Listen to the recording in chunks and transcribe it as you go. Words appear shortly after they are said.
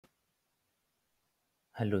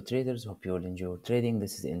Hello traders, hope you all enjoy trading.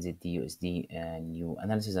 This is NZD USD new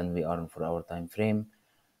analysis, and we are for our time frame.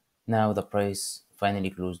 Now the price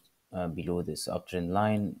finally closed below this uptrend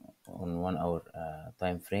line on 1 hour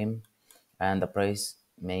time frame, and the price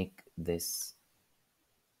make this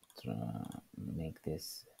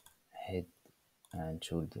head and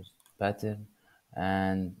shoulders pattern,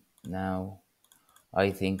 and now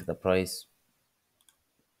I think the price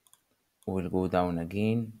will go down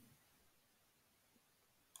again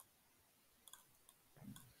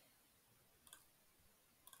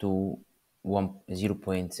to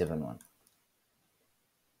 0.71.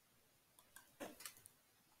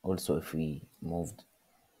 Also, if we moved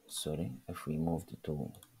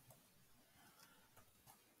to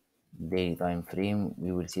daily time frame,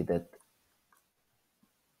 we will see that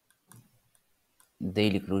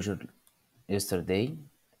daily closure yesterday,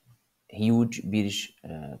 huge bearish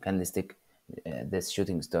candlestick, this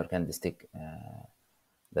shooting star candlestick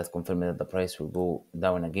that confirmed that the price will go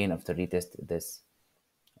down again after retest this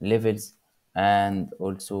levels. And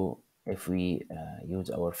also, if we use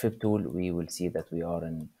our fib tool, we will see that we are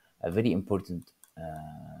in a very important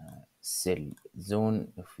sell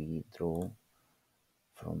zone. If we draw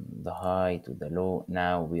from the high to the low,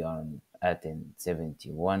 now we are at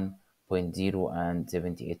 71.0 and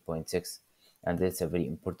 78.6, and that's a very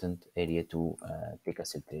important area to take a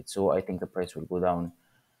sell trade. So I think the price will go down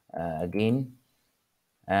again,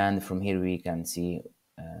 and from here we can see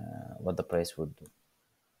what the price would do.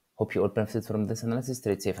 Hope you all benefited from this analysis.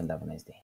 Trade safe and have a nice day.